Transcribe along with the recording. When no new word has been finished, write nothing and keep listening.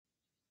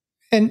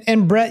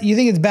And Brett, you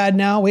think it's bad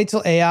now? Wait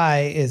till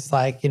AI is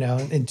like,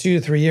 in 2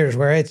 to 3 years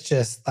where it's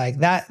just like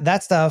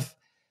that stuff,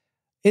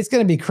 it's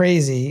going to be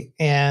crazy.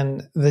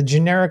 And the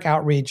generic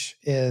outreach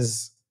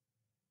is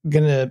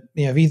going to,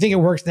 if you think it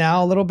works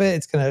now a little bit,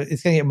 it's going to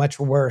get much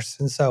worse.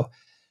 And so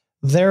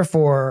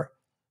therefore,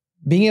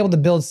 being able to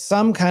build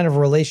some kind of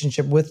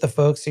relationship with the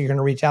folks that you're going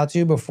to reach out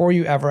to before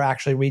you ever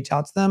actually reach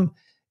out to them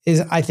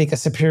is, I think, a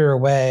superior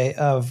way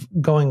of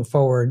going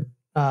forward,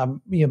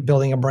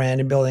 building a brand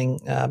and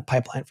building a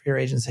pipeline for your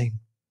agency.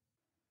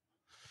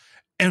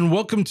 And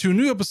welcome to a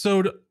new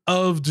episode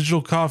of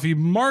Digital Coffee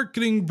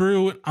Marketing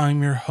Brew.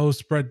 I'm your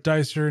host, Brett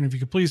Dicer. And if you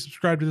could please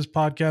subscribe to this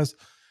podcast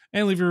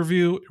and leave a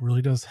review, it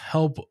really does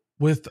help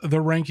with the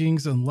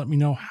rankings and let me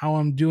know how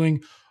I'm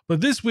doing.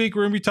 But this week,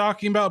 we're going to be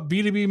talking about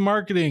B2B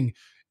marketing.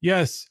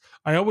 Yes,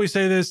 I always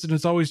say this and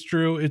it's always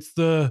true. It's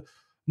the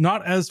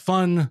not as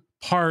fun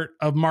part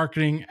of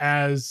marketing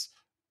as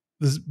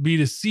this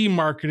B2C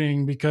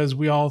marketing, because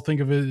we all think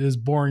of it as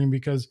boring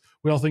because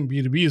we all think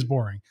B2B is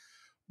boring.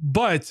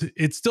 But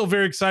it's still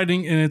very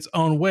exciting in its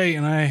own way.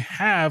 And I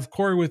have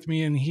Cory with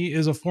me, and he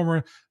is a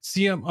former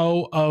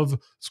CMO of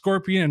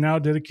Scorpion and now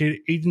dedicated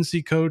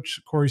agency coach.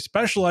 Cory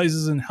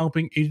specializes in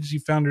helping agency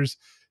founders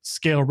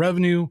scale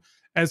revenue.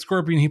 At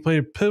Scorpion, he played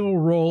a pivotal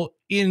role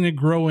in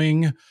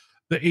growing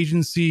the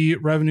agency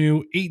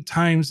revenue 8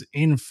 times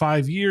in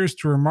 5 years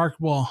to a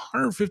remarkable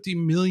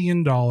 $150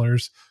 million.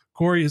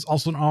 Cory is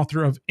also an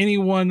author of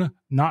Anyone,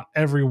 Not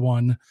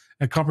Everyone,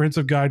 a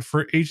comprehensive guide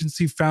for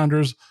agency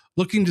founders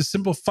looking to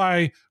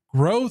simplify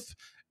growth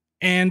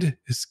and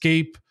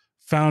escape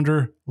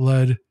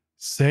founder-led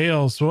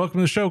sales. So welcome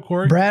to the show,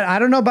 Cory. Brett, I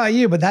don't know about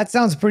you, but that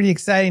sounds pretty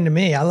exciting to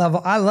me. I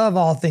love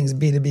all things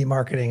B2B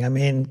marketing. I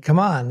mean, come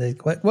on,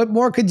 what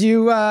more could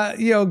you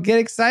get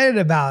excited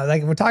about?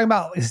 Like, we're talking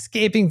about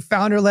escaping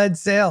founder-led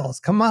sales.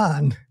 Come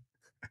on.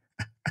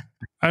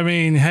 I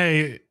mean,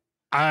 hey,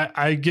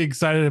 I get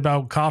excited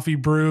about coffee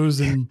brews,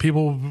 and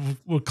people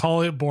would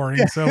call it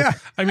boring. So,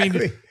 I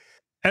mean,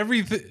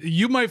 everything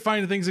you might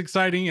find things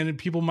exciting, and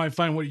people might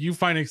find what you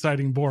find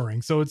exciting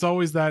boring. So it's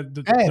always that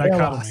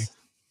dichotomy.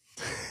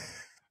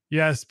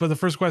 Yes, but the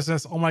first question I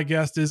ask all my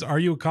guests is, are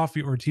you a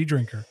coffee or tea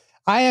drinker?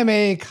 I am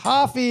a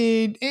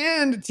coffee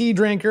and tea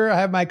drinker. I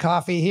have my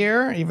coffee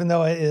here, even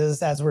though it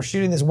is, as we're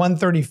shooting this,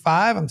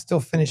 1:35. I'm still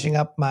finishing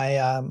up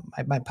my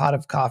my pot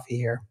of coffee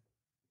here.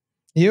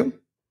 You?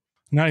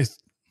 Nice.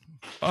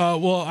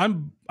 Well,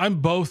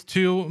 I'm both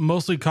too,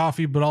 mostly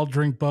coffee, but I'll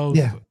drink both.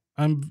 Yeah.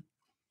 I'm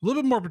a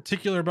little bit more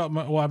particular about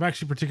I'm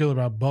actually particular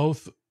about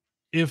both.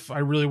 If I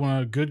really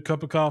want a good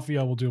cup of coffee,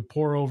 I will do a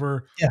pour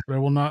over, but I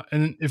will not.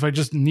 And if I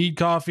just need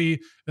coffee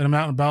and I'm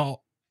out and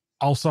about,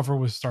 I'll suffer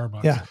with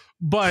Starbucks. Yeah.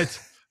 But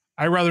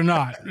I rather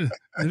not.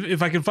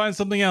 If I can find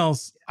something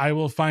else, I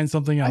will find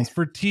something else.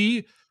 For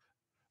tea,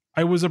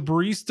 I was a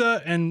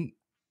barista and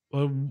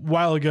a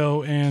while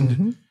ago,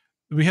 and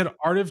we had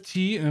Art of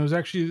Tea, and it was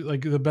actually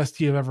like the best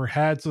tea I've ever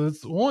had. So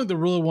it's only the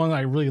real one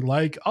I really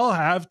like. I'll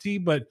have tea,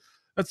 but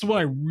that's the one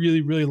I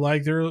really, really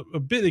like. They're a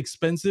bit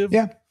expensive,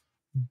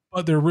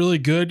 but they're really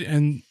good.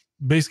 And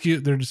basically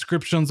their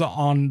descriptions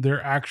on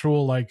their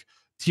actual like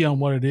tea on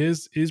what it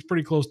is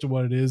pretty close to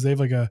what it is. They have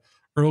like a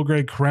Earl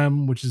Grey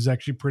creme, which is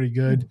actually pretty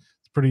good.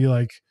 It's pretty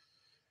like,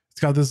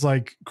 it's got this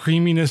like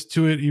creaminess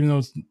to it, even though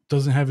it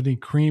doesn't have any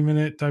cream in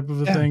it type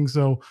of a thing.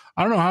 So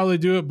I don't know how they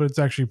do it, but it's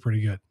actually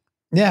pretty good.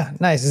 Yeah,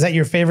 nice. Is that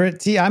your favorite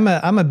tea? I'm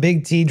a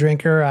big tea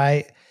drinker.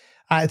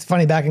 It's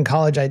funny, back in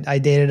college, I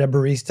dated a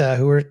barista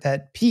who worked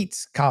at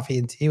Pete's Coffee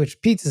and Tea, which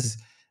Pete's is,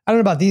 I don't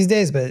know about these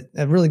days, but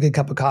a really good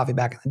cup of coffee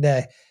back in the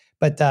day.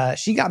 But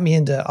she got me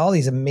into all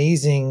these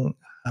amazing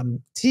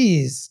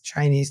teas,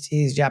 Chinese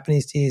teas,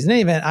 Japanese teas. In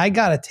any event, I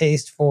got a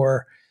taste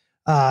for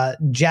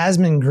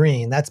jasmine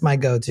green. That's my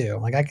go-to.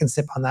 Like, I can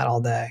sip on that all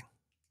day.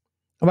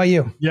 How about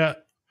you? Yeah.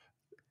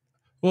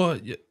 Well,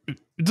 it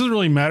doesn't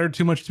really matter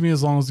too much to me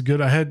as long as it's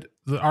good.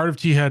 The Art of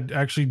Tea had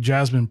actually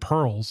jasmine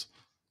pearls.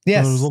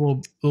 Yes.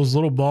 Those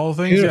little ball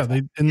things. Beautiful.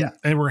 Yeah.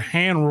 They were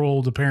hand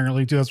rolled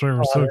apparently too. That's why they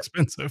were so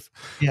expensive.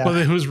 Yeah. But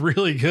it was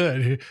really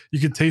good. You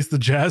could taste the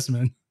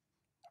jasmine.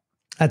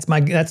 That's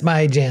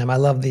my jam. I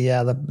love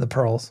the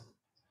pearls.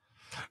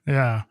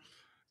 Yeah.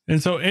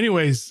 And so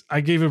anyways, I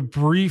gave a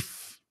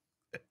brief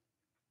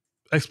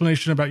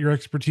explanation about your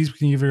expertise.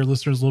 Can you give your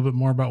listeners a little bit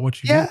more about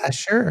what you do? Yeah,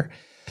 sure.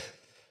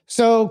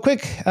 So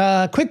quick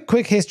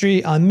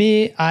history on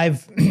me.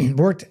 I've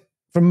worked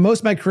for most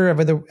of my career.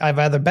 I've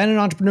either been an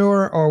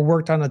entrepreneur or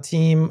worked on a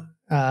team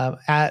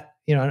at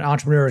an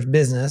entrepreneur's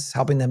business,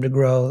 helping them to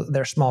grow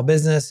their small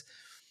business.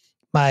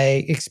 My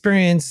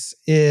experience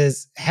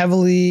is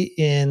heavily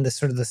in the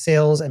sort of the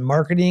sales and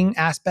marketing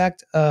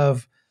aspect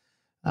of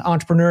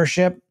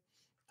entrepreneurship.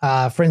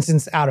 For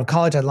instance, out of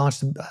college, I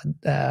launched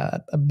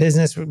a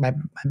business with my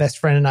best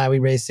friend and I. We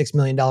raised $6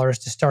 million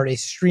to start a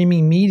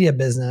streaming media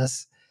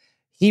business.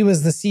 He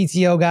was the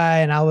CTO guy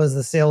and I was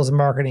the sales and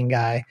marketing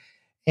guy.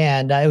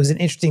 And it was an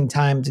interesting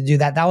time to do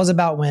that. That was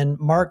about when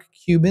Mark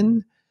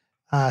Cuban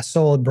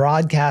sold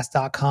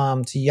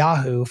broadcast.com to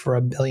Yahoo for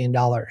 $1 billion.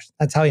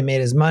 That's how he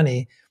made his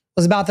money.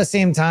 was about the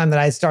same time that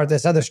I started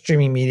this other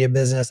streaming media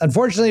business.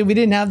 Unfortunately, we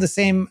didn't have the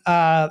same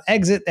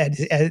exit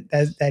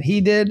that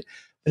he did,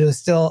 but it was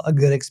still a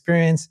good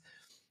experience.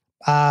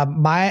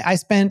 I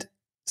spent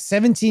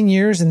 17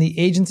 years in the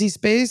agency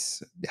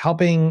space,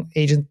 helping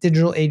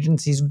digital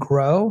agencies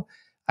grow.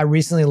 I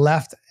recently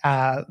left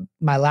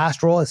my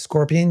last role at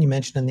Scorpion, you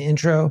mentioned in the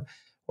intro,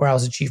 where I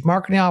was a chief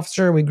marketing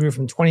officer. We grew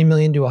from 20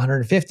 million to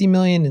 150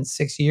 million in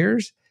 6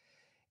 years.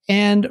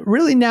 And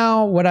really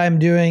now what I'm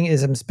doing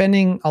is I'm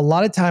spending a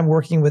lot of time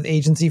working with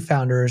agency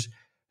founders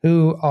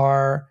who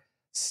are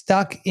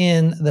stuck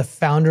in the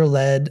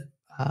founder-led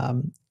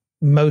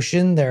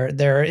motion.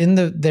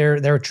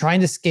 They're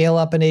trying to scale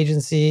up an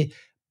agency,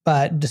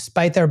 but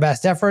despite their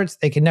best efforts,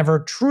 they can never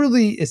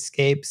truly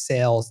escape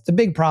sales. It's a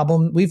big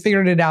problem. We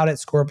figured it out at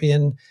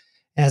Scorpion.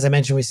 As I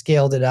mentioned, we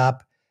scaled it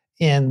up.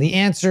 And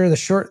the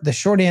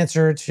short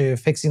answer to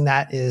fixing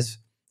that is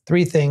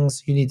three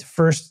things. You need to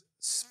first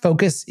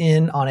focus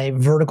in on a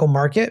vertical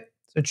market.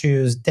 So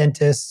choose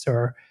dentists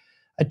or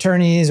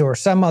attorneys or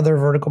some other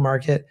vertical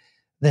market.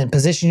 Then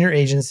position your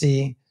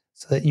agency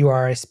so that you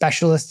are a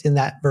specialist in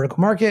that vertical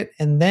market.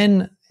 And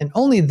then, and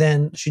only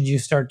then, should you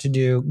start to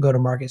do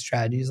go-to-market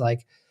strategies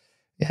like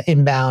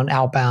inbound,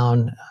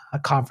 outbound,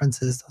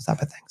 conferences, those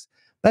type of things.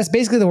 That's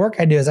basically the work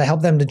I do. Is I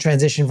help them to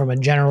transition from a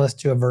generalist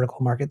to a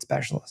vertical market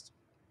specialist.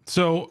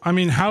 So, I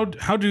mean, how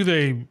do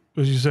they,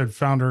 as you said,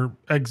 founder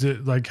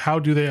exit? Like, how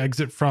do they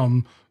exit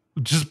from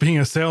just being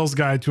a sales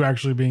guy to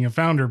actually being a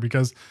founder?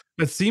 Because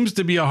that seems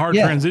to be a hard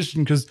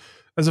transition. Because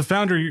as a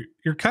founder,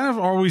 you're kind of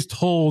always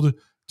told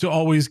to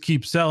always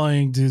keep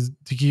selling, to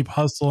keep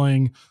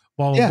hustling,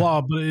 blah blah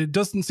blah. But it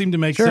doesn't seem to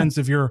make sense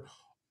if you're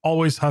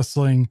always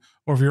hustling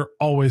or if you're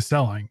always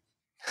selling.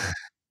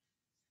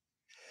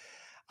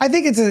 I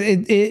think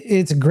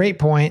it's a great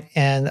point,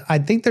 and I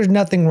think there's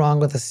nothing wrong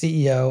with a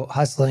CEO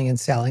hustling and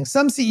selling.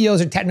 Some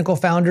CEOs are technical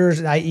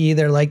founders, i.e.,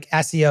 they're like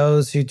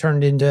SEOs who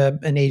turned into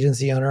an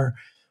agency owner,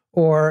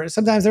 or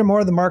sometimes they're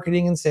more of the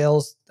marketing and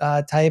sales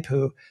type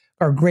who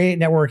are great at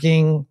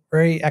networking,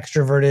 very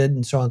extroverted,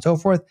 and so on and so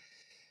forth.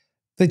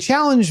 The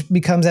challenge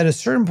becomes at a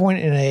certain point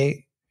in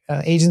a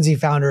agency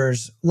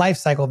founder's life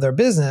cycle of their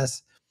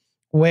business,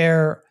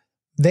 where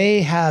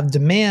they have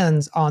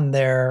demands on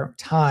their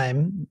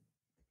time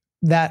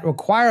that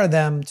require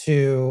them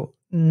to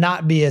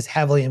not be as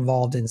heavily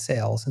involved in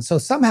sales. And so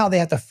somehow they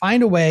have to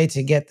find a way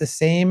to get the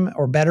same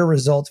or better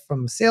results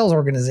from a sales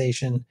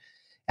organization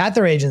at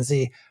their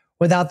agency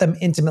without them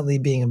intimately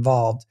being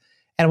involved.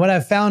 And what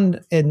I've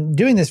found in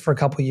doing this for a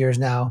couple of years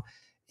now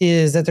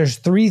is that there's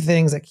three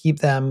things that keep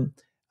them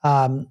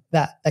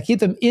that keep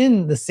them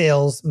in the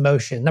sales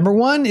motion. Number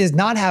one is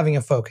not having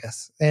a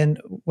focus.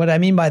 And what I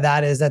mean by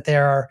that is that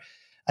there are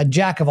a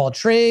jack of all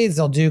trades.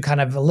 They'll do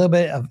kind of a little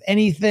bit of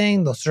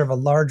anything. They'll serve a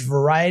large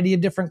variety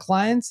of different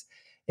clients.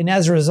 And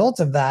as a result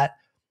of that,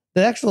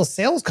 the actual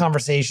sales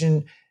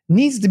conversation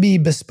needs to be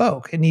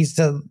bespoke. It needs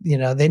to,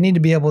 they need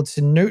to be able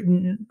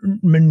to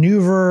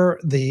maneuver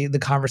the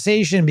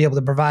conversation, be able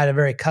to provide a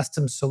very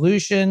custom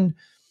solution,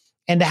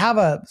 and to have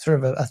a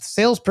sort of a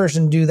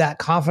salesperson do that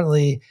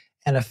confidently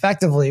and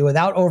effectively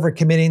without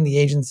overcommitting the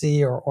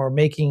agency or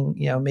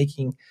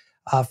making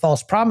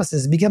false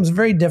promises becomes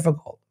very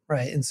difficult.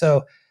 Right. And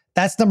so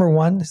that's number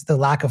one, is the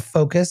lack of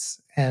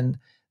focus. And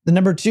the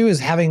number two is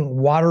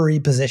having watery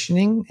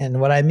positioning. And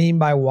what I mean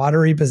by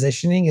watery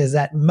positioning is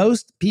that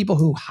most people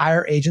who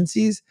hire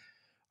agencies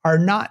are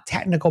not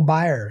technical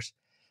buyers.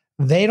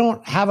 They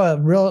don't have a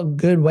real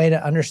good way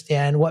to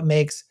understand what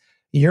makes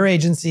your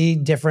agency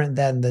different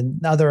than the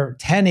other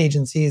 10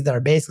 agencies that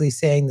are basically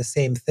saying the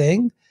same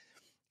thing.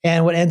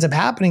 And what ends up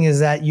happening is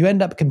that you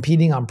end up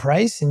competing on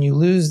price, and you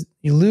lose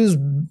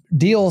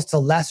deals to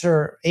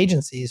lesser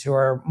agencies who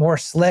are more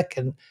slick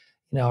and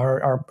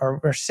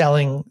are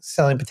selling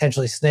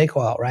potentially snake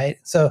oil, right?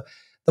 So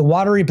the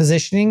watery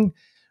positioning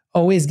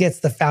always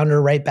gets the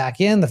founder right back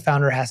in. The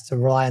founder has to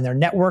rely on their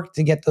network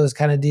to get those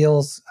kind of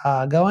deals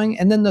going.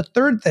 And then the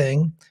third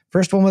thing,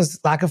 first one was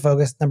lack of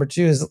focus. Number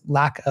two is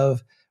lack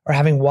of or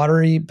having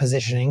watery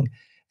positioning.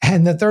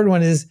 And the third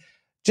one is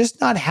just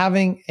not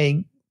having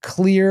a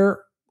clear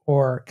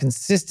or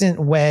consistent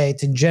way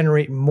to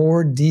generate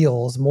more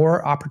deals,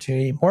 more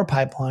opportunity, more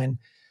pipeline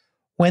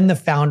when the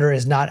founder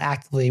is not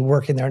actively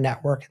working their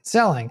network and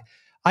selling.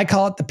 I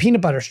call it the peanut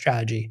butter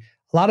strategy.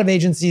 A lot of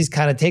agencies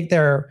kind of take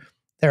their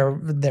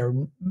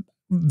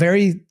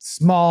very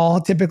small,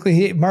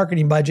 typically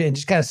marketing budget, and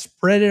just kind of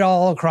spread it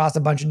all across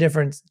a bunch of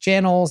different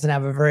channels and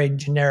have a very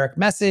generic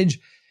message.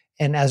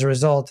 And as a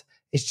result,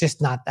 it's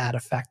just not that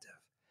effective.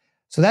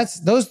 So that's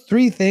those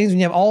three things. When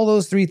you have all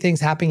those three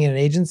things happening in an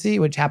agency,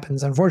 which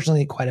happens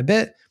unfortunately quite a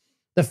bit,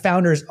 the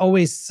founder is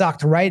always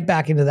sucked right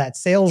back into that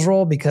sales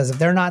role, because if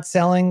they're not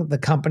selling, the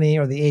company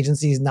or the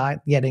agency is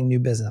not getting new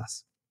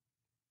business.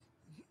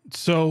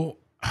 So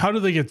how do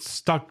they get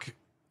stuck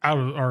out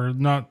of, or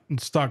not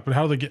stuck, but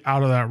how do they get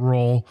out of that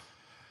role?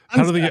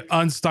 How do they get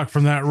unstuck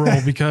from that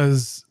role?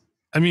 Because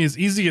I mean, it's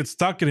easy to get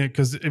stuck in it,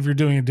 because if you're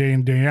doing it day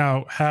in, day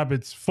out,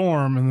 habits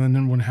form. And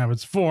then when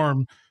habits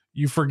form,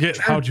 you forget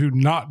how to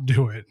not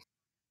do it.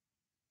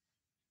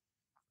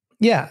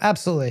 Yeah,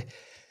 absolutely.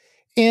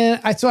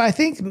 So I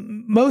think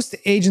most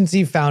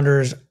agency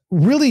founders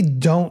really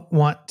don't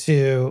want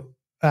to,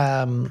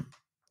 I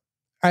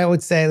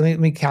would say, let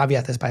me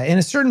caveat this by, in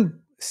a certain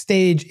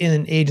stage in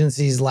an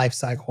agency's life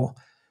cycle,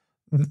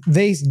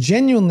 they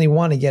genuinely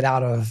want to get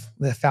out of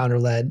the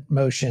founder-led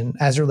motion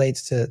as it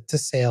relates to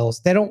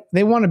sales.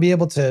 They want to be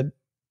able to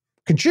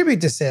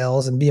contribute to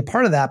sales and be a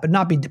part of that, but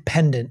not be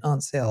dependent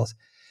on sales.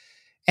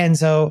 And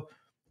so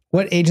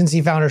what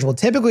agency founders will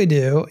typically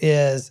do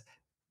is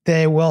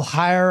they will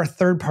hire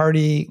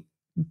third-party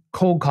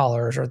cold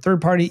callers or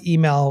third-party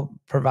email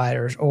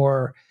providers,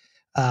 or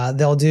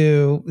they'll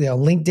do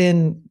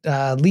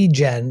LinkedIn lead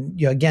gen,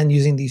 again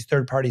using these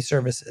third-party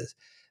services.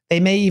 They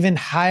may even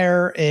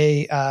hire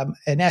an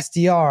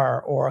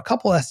SDR or a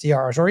couple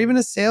SDRs or even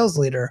a sales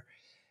leader.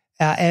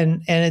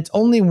 And it's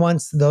only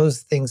once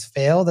those things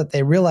fail that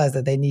they realize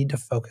that they need to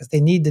focus.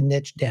 They need to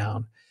niche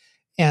down.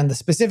 And the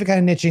specific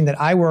kind of niching that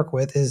I work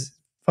with is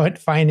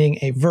finding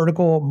a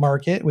vertical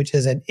market, which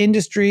is an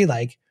industry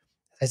like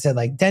I said,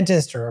 like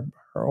dentists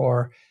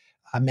or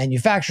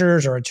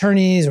manufacturers or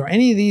attorneys or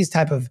any of these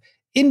type of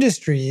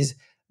industries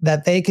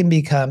that they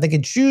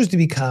can choose to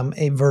become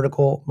a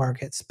vertical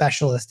market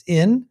specialist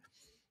in.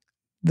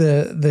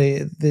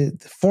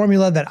 The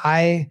formula that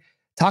I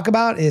talk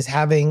about is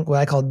having what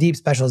I call deep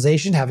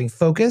specialization, having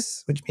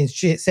focus, which means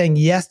saying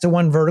yes to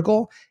one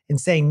vertical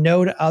and saying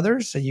no to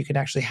others, so you can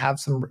actually have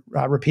some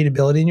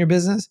repeatability in your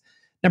business.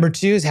 Number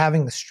two is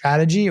having the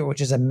strategy,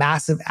 which is a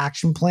massive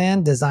action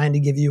plan designed to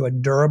give you a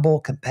durable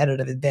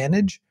competitive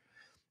advantage.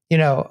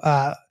 Um,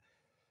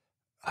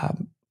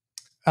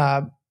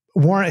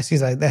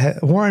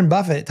 Warren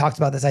Buffett talks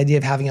about this idea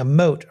of having a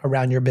moat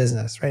around your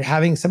business, right?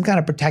 Having some kind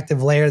of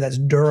protective layer that's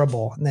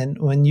durable. And then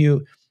when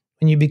you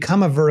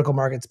become a vertical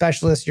market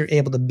specialist, you're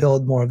able to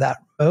build more of that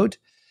moat.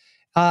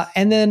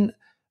 And then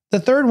the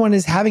third one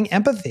is having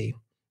empathy.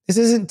 This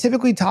isn't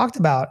typically talked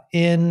about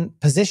in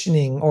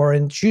positioning or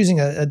in choosing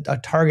a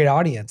target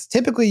audience.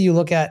 Typically, you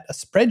look at a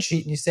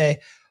spreadsheet and you say,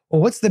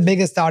 well, what's the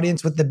biggest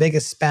audience with the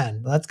biggest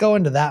spend? Let's go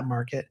into that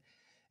market.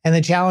 And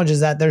the challenge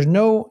is that there's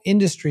no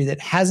industry that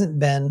hasn't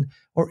been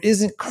or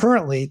isn't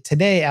currently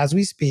today, as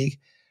we speak,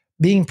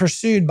 being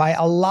pursued by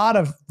a lot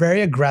of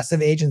very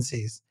aggressive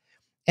agencies.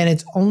 And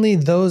it's only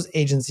those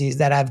agencies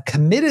that have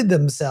committed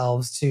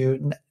themselves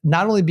to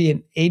not only be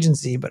an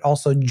agency, but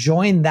also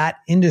join that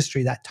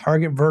industry, that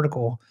target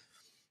vertical,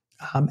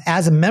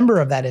 as a member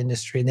of that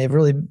industry. And they've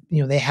really,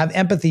 they have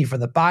empathy for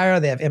the buyer,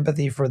 they have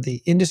empathy for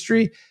the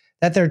industry,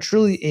 that they're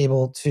truly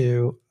able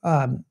to,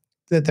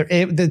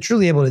 they're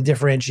truly able to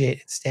differentiate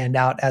and stand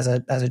out as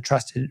a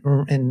trusted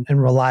and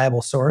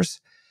reliable source.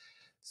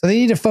 So they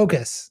need to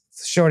focus.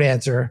 It's a short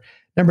answer.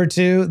 Number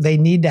two, they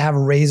need to have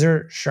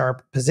razor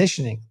sharp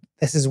positioning.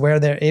 This is where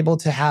they're able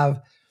to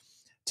have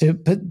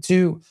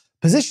to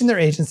position their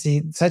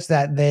agency such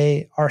that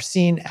they are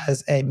seen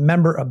as a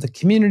member of the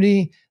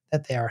community,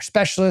 that they are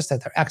specialists,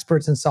 that they're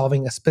experts in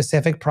solving a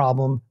specific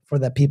problem for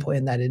the people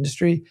in that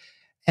industry.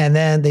 And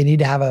then they need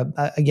to have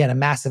a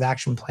massive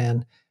action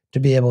plan to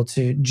be able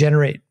to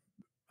generate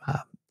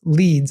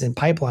leads and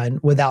pipeline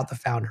without the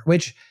founder,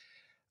 which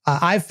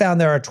I've found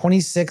there are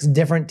 26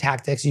 different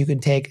tactics you can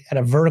take at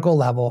a vertical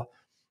level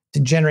to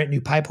generate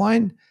new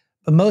pipeline.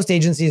 But most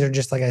agencies are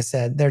just, like I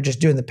said, they're just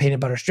doing the peanut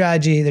butter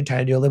strategy. They're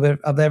trying to do a little bit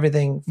of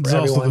everything for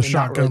everyone. Also the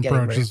shotgun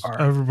approach, as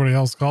everybody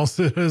else calls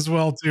it as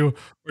well, too,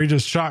 where you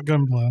just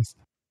shotgun blast.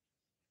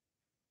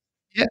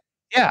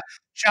 Yeah.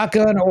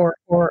 Shotgun or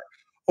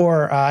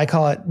I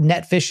call it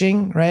net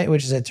fishing, right?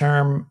 Which is a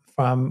term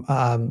from,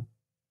 I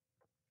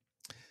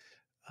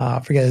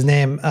forget his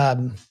name,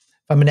 From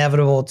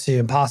Inevitable to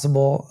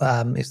Impossible.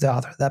 He's the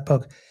author of that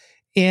book.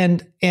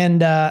 And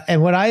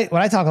what I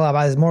talk a lot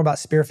about is more about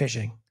spear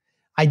fishing,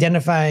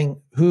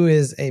 identifying who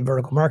is a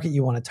vertical market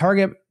you want to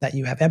target, that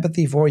you have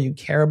empathy for, you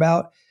care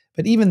about.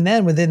 But even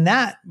then, within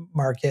that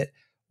market,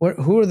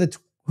 who are the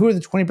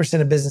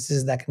 20% of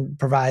businesses that can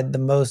provide the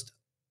most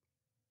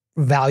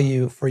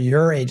value for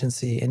your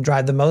agency and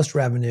drive the most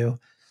revenue?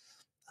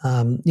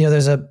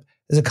 There's a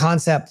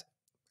concept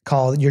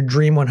called your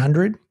Dream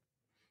 100,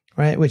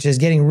 right? Which is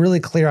getting really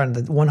clear on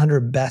the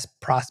 100 best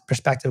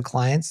prospective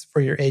clients for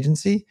your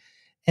agency,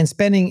 and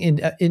spending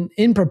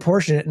in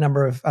proportionate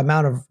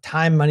amount of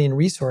time, money, and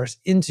resource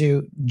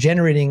into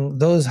generating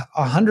those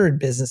 100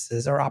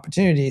 businesses or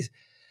opportunities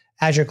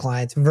as your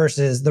clients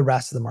versus the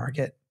rest of the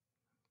market.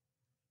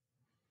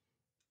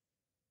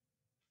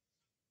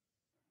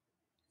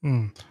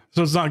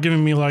 So it's not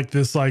giving me like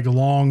this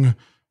long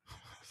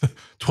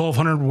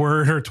 1,200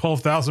 word or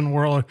 12,000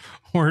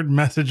 word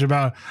message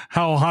about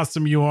how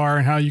awesome you are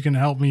and how you can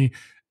help me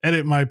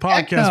edit my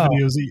podcast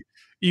videos.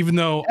 Even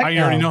though I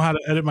already know how to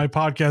edit my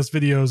podcast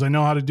videos, I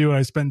know how to do it.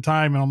 I spend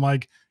time, and I'm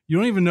like, you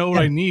don't even know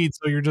what I need.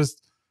 So you're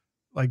just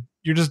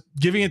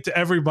giving it to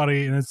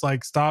everybody. And it's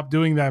like, stop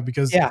doing that,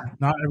 because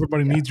not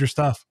everybody needs your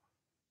stuff.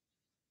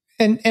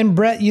 And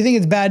Brett, you think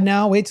it's bad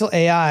now? Wait till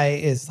AI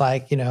is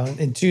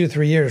in 2 to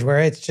 3 years,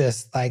 where it's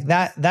just like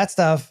that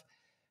stuff.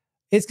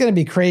 It's going to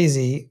be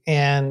crazy.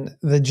 And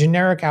the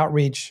generic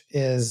outreach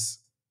is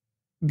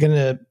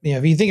gonna,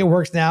 if you think it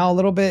works now a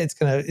little bit, it's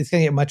gonna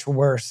get much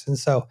worse. And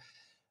so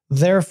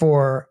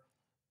therefore,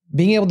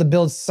 being able to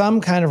build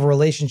some kind of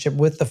relationship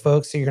with the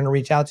folks that you're going to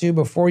reach out to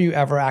before you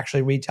ever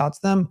actually reach out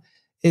to them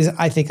is,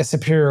 I think, a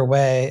superior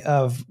way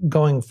of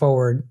going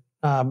forward,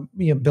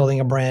 building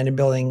a brand and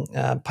building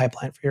a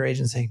pipeline for your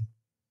agency.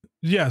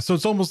 Yeah. So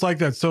it's almost like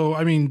that. So,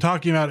 I mean,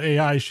 talking about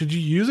AI, should you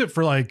use it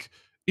for like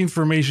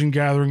information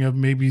gathering of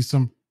maybe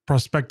some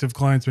prospective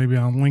clients, maybe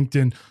on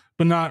LinkedIn,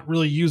 but not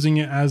really using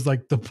it as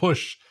like the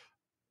push,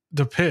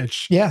 the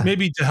pitch, Yeah.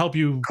 maybe to help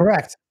you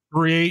Correct.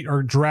 create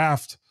or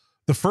draft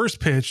the first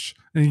pitch,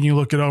 and you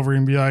look it over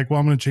and be like, well,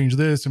 I'm going to change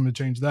this, I'm going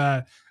to change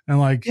that, and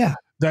like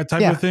that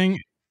type of thing.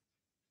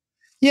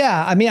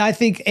 Yeah. I mean, I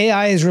think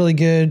AI is really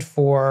good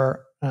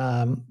for,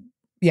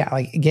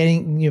 like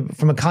getting,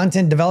 from a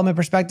content development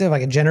perspective,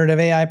 like a generative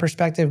AI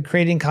perspective,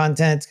 creating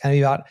content kind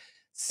of about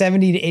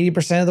 70 to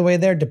 80% of the way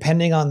there,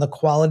 depending on the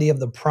quality of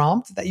the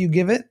prompt that you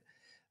give it.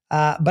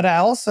 But I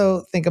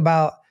also think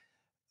about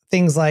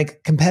things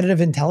like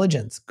competitive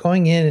intelligence,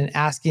 going in and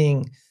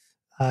asking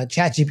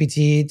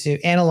ChatGPT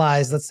to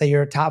analyze, let's say,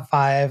 your top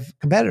 5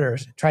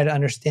 competitors, try to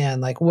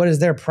understand like what is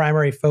their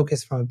primary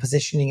focus from a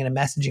positioning and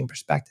a messaging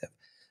perspective.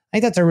 I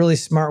think that's a really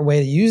smart way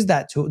to use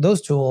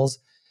those tools,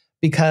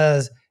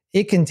 because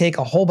it can take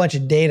a whole bunch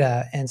of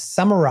data and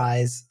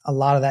summarize a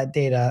lot of that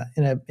data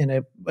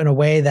in a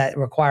way that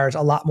requires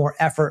a lot more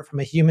effort from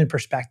a human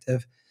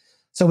perspective.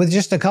 So with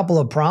just a couple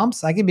of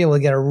prompts, I could be able to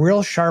get a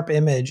real sharp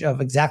image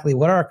of exactly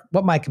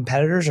what my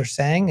competitors are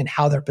saying and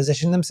how they're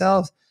positioning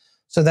themselves,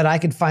 so that I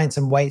could find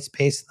some white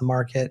space in the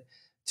market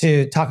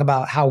to talk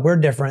about how we're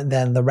different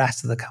than the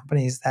rest of the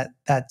companies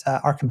that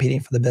are competing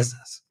for the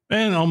business.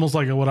 And almost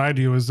like what I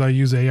do is I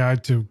use AI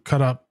to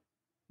cut up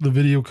the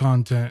video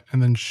content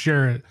and then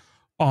share it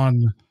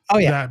on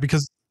that,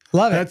 because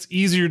that's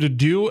easier to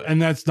do,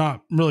 and that's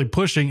not really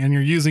pushing, and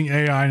you're using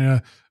AI in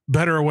a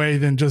better way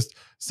than just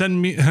send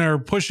me or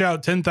push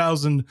out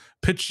 10,000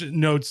 pitch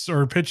notes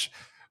or pitch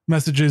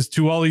messages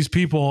to all these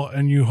people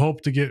and you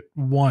hope to get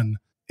one.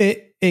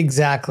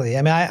 Exactly.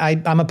 I mean,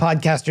 I'm a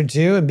podcaster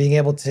too, and being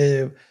able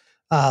to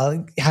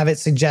have it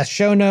suggest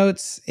show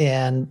notes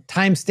and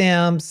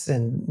timestamps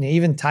and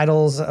even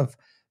titles of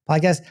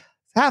podcasts.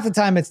 Half the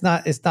time it's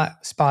not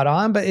spot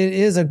on, but it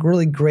is a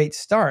really great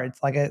start.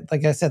 It's like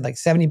I said, like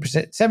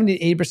 70%,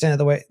 78%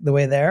 of the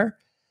way there.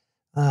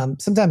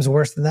 Sometimes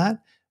worse than that,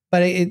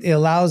 but it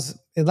allows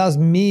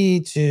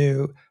me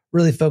to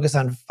really focus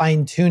on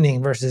fine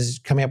tuning versus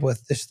coming up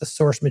with just the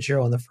source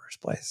material in the first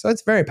place. So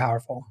it's very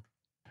powerful.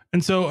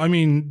 And so, I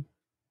mean,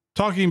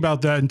 talking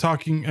about that and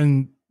talking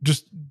in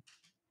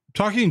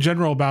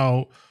general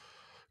about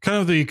kind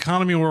of the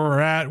economy where we're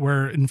at,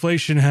 where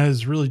inflation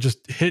has really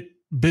just hit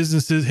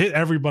businesses, hit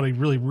everybody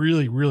really,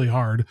 really, really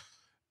hard.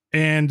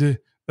 And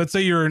let's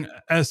say you're an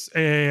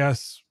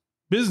SaaS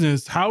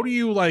business. How do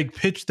you like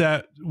pitch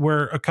that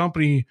where a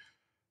company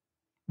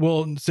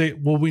will say,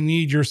 well, we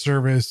need your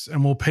service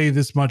and we'll pay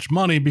this much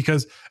money,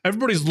 because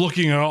everybody's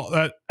looking at all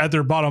that at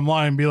their bottom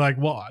line and be like,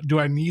 well, do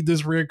I need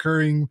this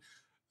recurring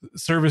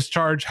service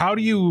charge? How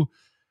do you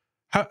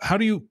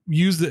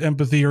use the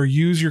empathy or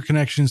use your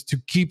connections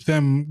to keep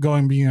them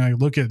going, being like,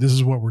 look at, this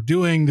is what we're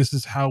doing, this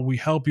is how we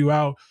help you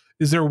out?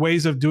 Is there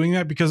ways of doing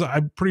that? Because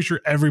I'm pretty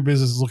sure every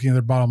business is looking at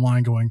their bottom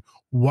line going,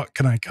 what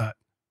can I cut?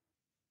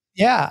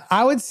 Yeah,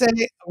 I would say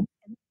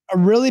a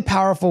really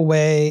powerful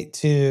way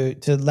to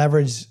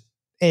leverage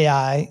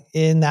AI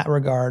in that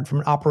regard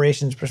from an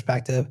operations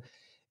perspective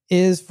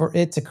is for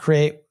it to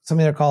create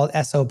something they're called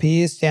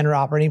SOPs, standard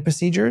operating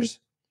procedures,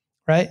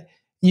 right?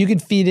 You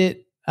could feed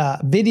it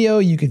video,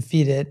 you could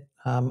feed it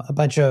a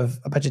bunch of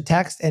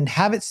text, and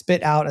have it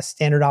spit out a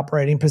standard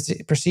operating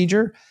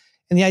procedure.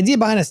 And the idea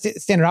behind a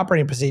standard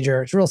operating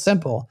procedure, it's real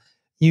simple.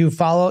 You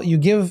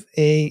give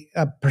a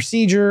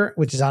procedure,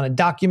 which is on a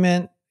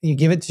document, you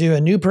give it to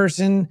a new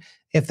person.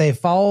 If they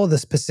follow the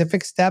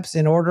specific steps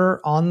in order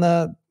on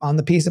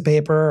the piece of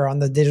paper or on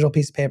the digital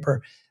piece of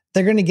paper,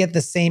 they're going to get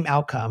the same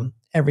outcome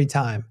every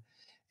time.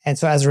 And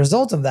so as a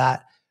result of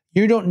that,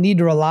 you don't need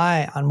to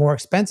rely on more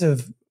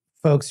expensive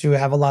folks who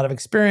have a lot of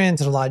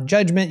experience and a lot of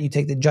judgment. You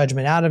take the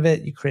judgment out of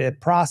it, you create a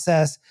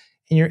process,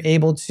 and you're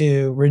able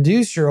to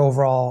reduce your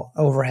overall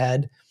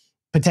overhead,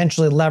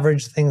 potentially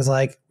leverage things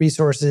like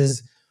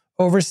resources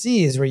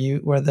overseas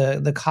where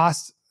the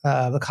cost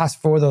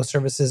for those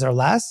services are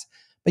less,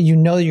 but you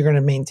know you're going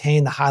to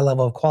maintain the high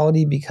level of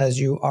quality because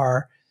you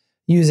are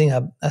using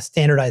a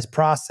standardized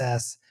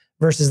process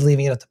versus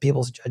leaving it up to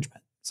people's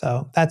judgment.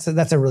 So that's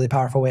a really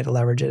powerful way to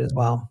leverage it as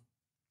well.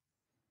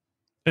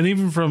 And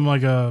even from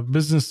like a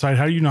business side,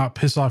 how do you not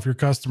piss off your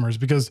customers?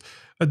 Because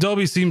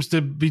Adobe seems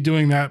to be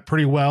doing that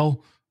pretty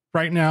well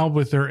right now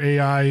with their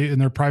AI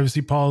and their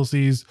privacy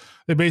policies.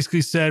 They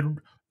basically said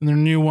in their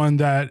new one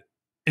that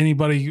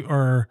anybody,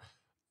 or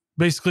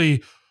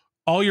basically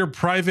all your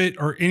private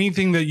or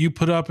anything that you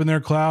put up in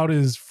their cloud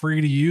is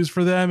free to use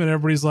for them. And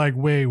everybody's like,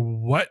 wait,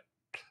 what?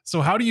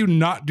 So how do you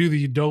not do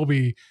the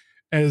Adobe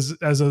as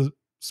a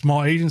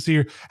small agency?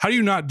 Or how do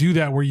you not do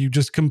that where you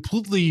just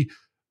completely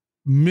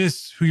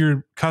miss who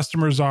your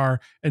customers are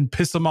and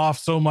piss them off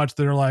so much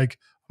that they're like,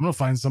 I'm going to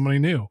find somebody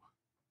new?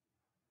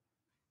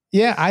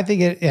 Yeah, I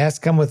think it has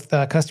to come with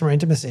customer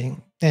intimacy.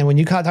 And when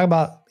you talk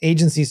about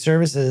agency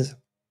services,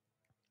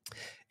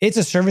 it's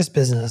a service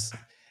business.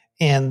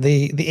 And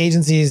the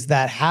agencies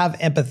that have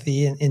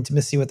empathy and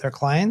intimacy with their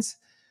clients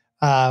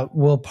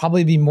will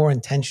probably be more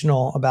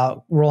intentional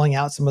about rolling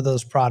out some of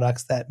those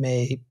products that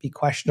may be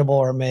questionable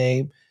or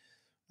may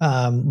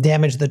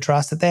damage the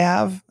trust that they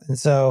have. And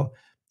so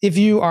if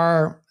you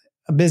are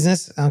a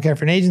business, I don't care if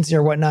you're an agency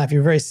or whatnot, if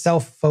you're very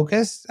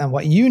self-focused on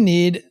what you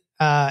need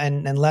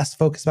and less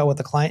focused about what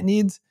the client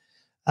needs,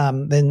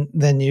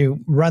 then you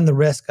run the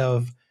risk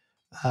of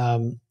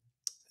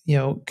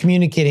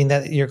communicating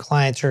that your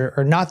clients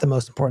are not the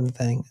most important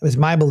thing. It was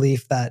my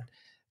belief that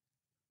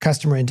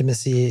customer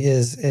intimacy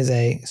is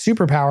a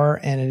superpower,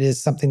 and it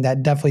is something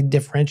that definitely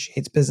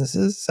differentiates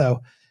businesses.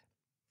 So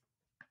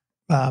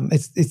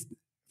it's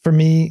for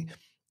me,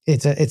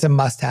 it's a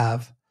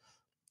must-have.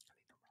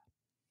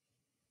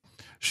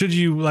 Should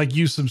you like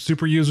use some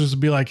super users to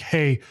be like,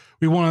 hey,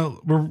 we're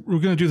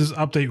going to do this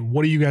update.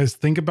 What do you guys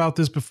think about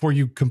this before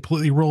you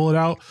completely roll it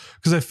out?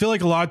 Because I feel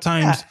like a lot of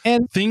times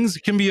things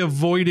can be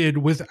avoided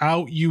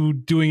without you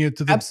doing it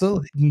to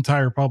the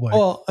entire public.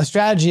 Well, a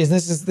strategy is,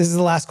 this is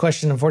the last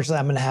question. Unfortunately,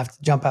 I'm going to have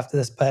to jump after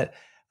this, but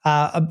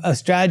a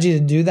strategy to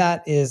do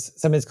that is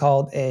something that's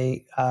called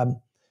a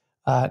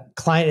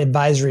client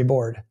advisory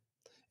board.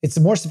 It's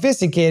more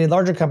sophisticated.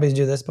 Larger companies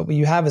do this, but what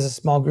you have is a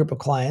small group of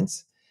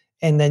clients,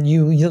 and then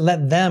you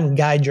let them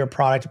guide your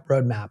product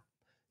roadmap.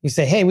 You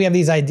say, hey, we have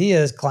these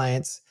ideas,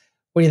 clients.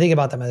 What do you think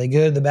about them? Are they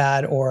good, the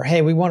bad? Or,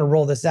 hey, we want to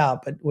roll this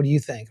out, but what do you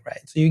think,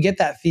 right? So you get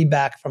that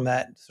feedback from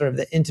that sort of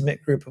the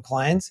intimate group of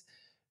clients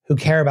who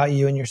care about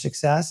you and your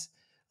success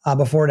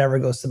before it ever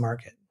goes to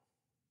market.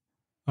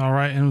 All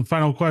right. And the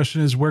final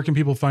question is, where can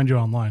people find you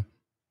online?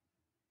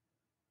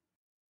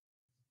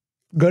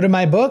 Go to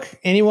my book,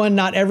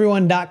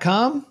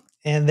 anyonenoteveryone.com.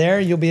 And there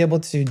you'll be able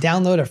to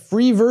download a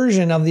free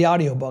version of the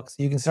audiobook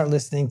so you can start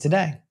listening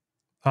today.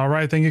 All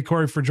right. Thank you,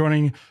 Cory, for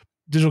joining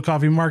Digital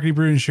Coffee Marketing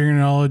Brew and sharing your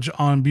knowledge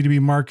on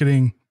B2B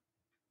marketing.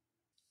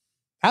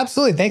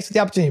 Absolutely. Thanks for the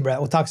opportunity, Brett.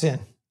 We'll talk soon.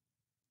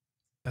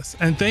 Yes.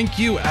 And thank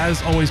you,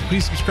 as always.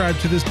 Please subscribe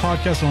to this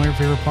podcast on all your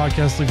favorite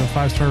podcasts. Leave a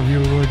 5-star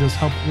review. It really does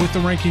help with the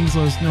rankings.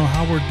 Let us know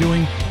how we're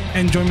doing.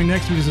 And join me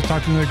next week as I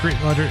talk to another great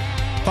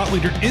thought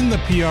leader in the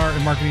PR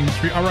and marketing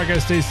industry. All right,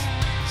 guys, stay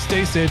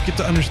safe. Get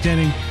to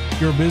understanding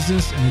your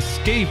business and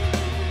escape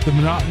the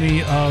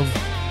monotony of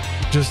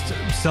just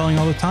selling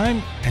all the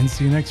time. And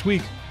see you next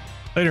week.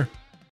 Later.